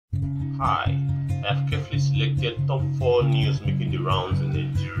Hi, I have carefully selected top 4 news making the rounds in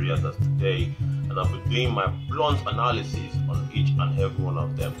Nigeria as today, and I'll be doing my blunt analysis on each and every one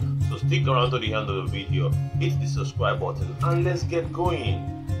of them. So stick around to the end of the video, hit the subscribe button, and let's get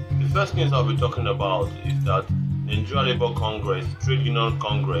going. The first news I'll be talking about is that Nigerian Labour Congress, Trade Union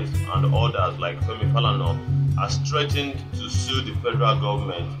Congress, and others like Femi Falana are threatened to sue the federal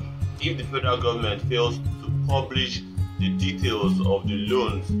government if the federal government fails to publish the details of the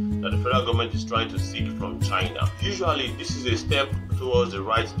loans that the federal government is trying to seek from China. Usually, this is a step towards the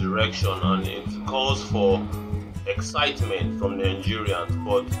right direction and it calls for excitement from Nigerians.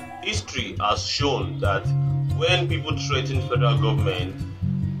 But history has shown that when people threaten federal government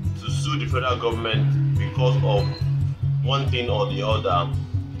to sue the federal government because of one thing or the other,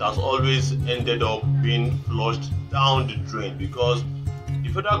 it has always ended up being flushed down the drain, because the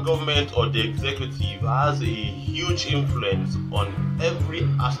federal government or the executive has a huge influence on every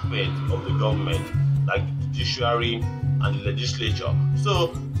aspect of the government, like the judiciary and the legislature. So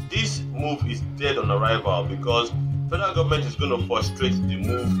this move is dead on arrival because federal government is going to frustrate the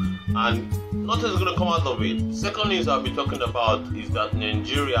move and nothing is going to come out of it. Second news I'll be talking about is that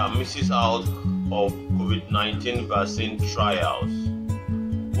Nigeria misses out of COVID-19 vaccine trials.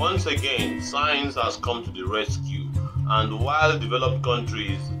 Once again, science has come to the rescue, and while developed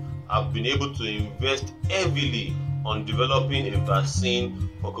countries have been able to invest heavily on developing a vaccine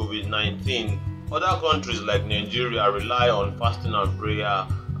for COVID-19, other countries like Nigeria rely on fasting and prayer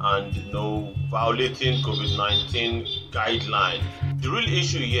and violating COVID-19 guidelines. The real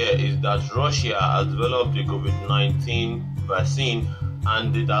issue here is that Russia has developed a COVID-19 vaccine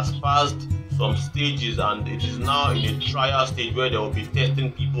and it has passed some stages, and it is now in a trial stage where they will be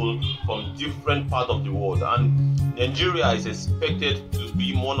testing people from different parts of the world, and Nigeria is expected to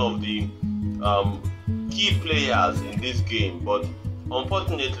be one of the key players in this game. But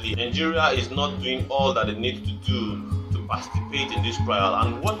unfortunately, Nigeria is not doing all that it needs to do to participate in this trial,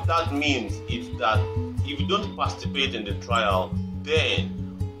 and what that means is that if you don't participate in the trial,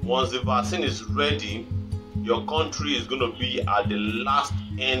 then once the vaccine is ready, your country is going to be at the last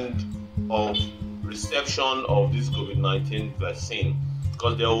end of reception of this COVID-19 vaccine,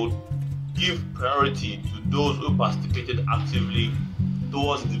 because they will give priority to those who participated actively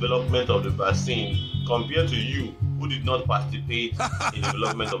towards the development of the vaccine compared to you who did not participate in the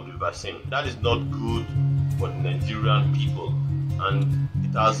development of the vaccine. That is not good for the Nigerian people, and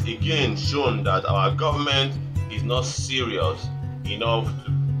it has again shown that our government is not serious enough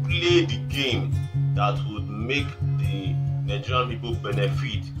to play the game that would make the Nigerian people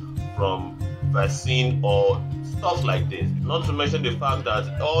benefit from vaccine or stuff like this. Not to mention the fact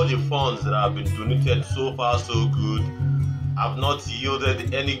that all the funds that have been donated so far so good have not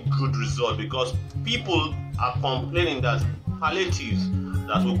yielded any good result, because people are complaining that palliatives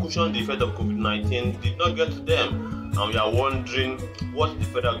that will cushion the effect of COVID-19 did not get to them, and we are wondering what the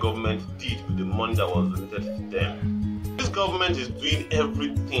federal government did with the money that was donated to them. This government is doing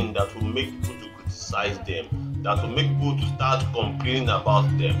everything that will make people to criticize them, that will make people to start complaining about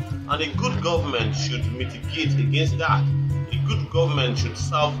them, and a good government should mitigate against that. A good government should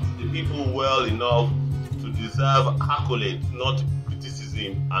serve the people well enough to deserve accolades, not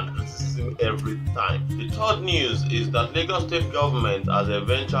criticism and criticism every time. The third news is that Lagos State government has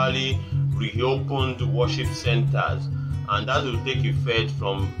eventually reopened worship centers, and that will take effect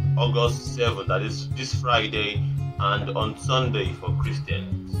from August 7th, that is this Friday, and on Sunday for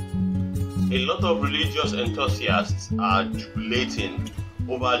Christians. A lot of religious enthusiasts are jubilating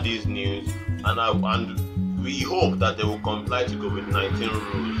over this news, and we hope that they will comply to COVID-19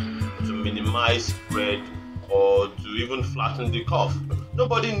 rules to minimize spread or to even flatten the curve.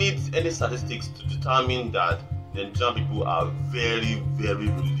 Nobody needs any statistics to determine that the Nigerian people are very, very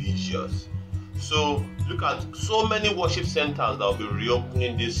religious. So look at so many worship centers that will be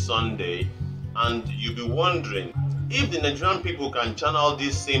reopening this Sunday, and you'll be wondering, if the Nigerian people can channel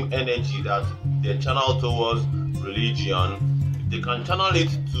this same energy that they channel towards religion, if they can channel it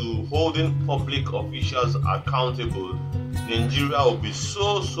to holding public officials accountable, Nigeria will be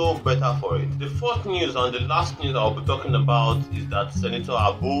so better for it. The fourth news and the last news I'll be talking about is that Senator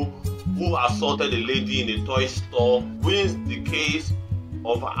Abu, who assaulted a lady in a toy store, wins the case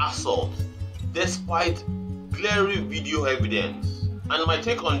of assault despite glaring video evidence. And my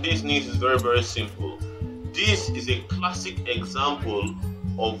take on this news is very simple. This is a classic example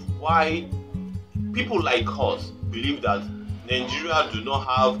of why people like us believe that Nigeria do not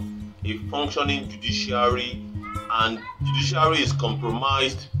have a functioning judiciary, and judiciary is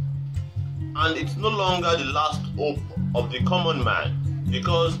compromised, and it's no longer the last hope of the common man,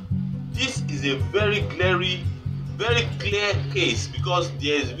 because this is a very very clear case because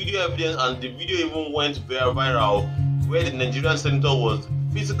there is video evidence, and the video even went very viral, where the Nigerian senator was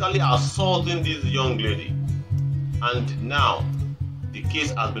physically assaulting this young lady. And now the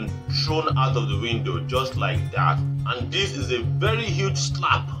case has been thrown out of the window just like that. And this is a very huge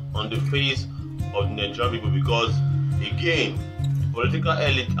slap on the face of the Nigerian people, because again, the political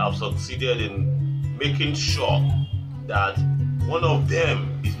elite have succeeded in making sure that one of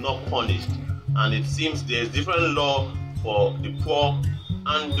them is not punished. And it seems there's different law for the poor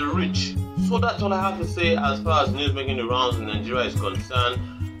and the rich. So that's all I have to say as far as news making the rounds in Nigeria is concerned.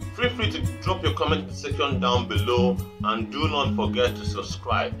 Feel free to drop your comment section down below, and do not forget to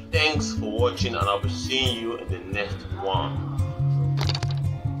subscribe. Thanks for watching, and I'll be seeing you in the next one.